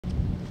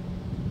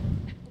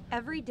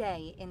Every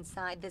day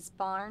inside this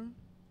barn,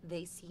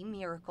 they see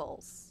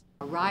miracles.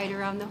 A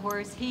rider on the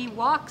horse, he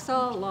walks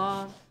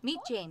along. Meet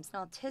James,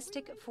 an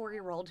autistic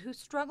 4-year-old who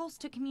struggles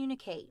to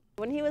communicate.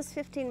 When he was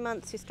 15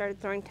 months, he started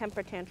throwing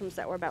temper tantrums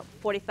that were about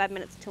 45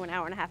 minutes to an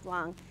hour and a half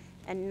long,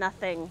 and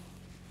nothing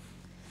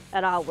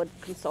at all would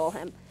console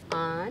him.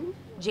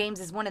 James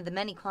is one of the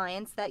many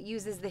clients that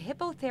uses the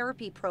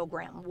hippo-therapy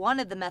program, one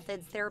of the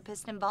methods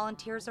therapists and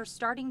volunteers are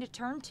starting to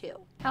turn to.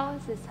 How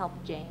has this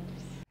helped James?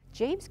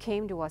 James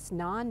came to us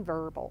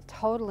nonverbal,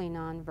 totally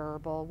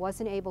nonverbal,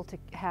 wasn't able to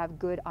have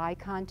good eye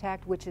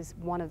contact, which is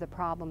one of the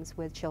problems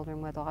with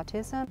children with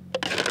autism.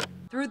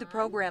 Through the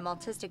program,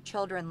 autistic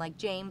children like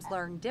James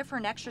learn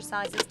different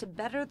exercises to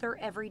better their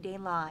everyday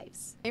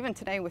lives. Even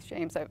today with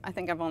James, I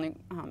think I've only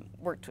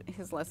worked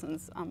his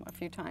lessons a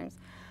few times,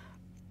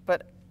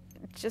 but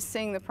just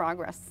seeing the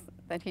progress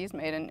that he's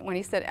made, and when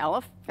he said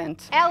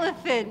elephant.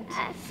 Elephant!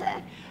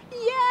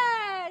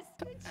 Yes!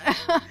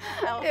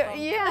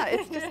 Yeah,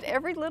 it's just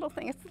every little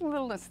thing, it's the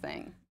littlest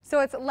thing. So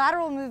it's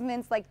lateral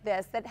movements like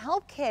this that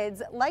help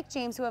kids like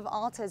James who have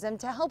autism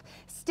to help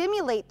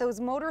stimulate those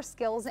motor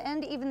skills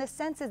and even the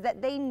senses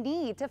that they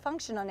need to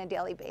function on a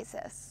daily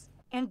basis.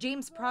 And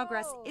James'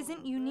 progress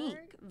isn't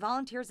unique.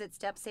 Volunteers at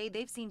STEP say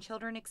they've seen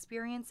children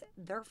experience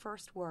their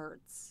first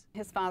words.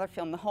 His father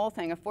filmed the whole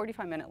thing, a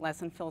 45-minute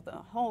lesson, filmed the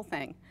whole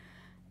thing.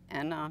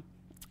 And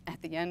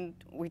at the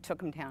end, we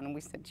took him down and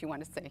we said, "Do you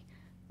want to say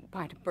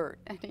bye to Bert?"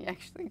 And he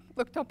actually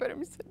looked up at him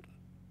and said,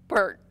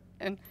 "Bert."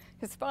 And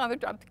his father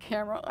dropped the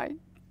camera.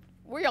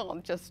 We all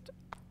just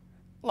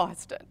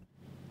lost it.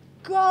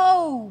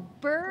 Go,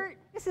 Bert!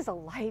 This is a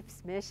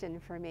life's mission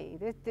for me.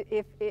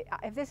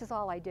 If this is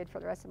all I did for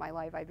the rest of my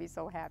life, I'd be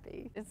so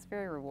happy. It's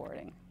very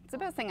rewarding. It's the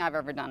best thing I've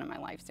ever done in my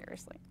life,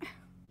 seriously.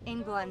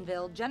 In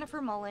Glenville,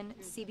 Jennifer Mullen,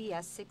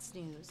 CBS 6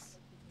 News.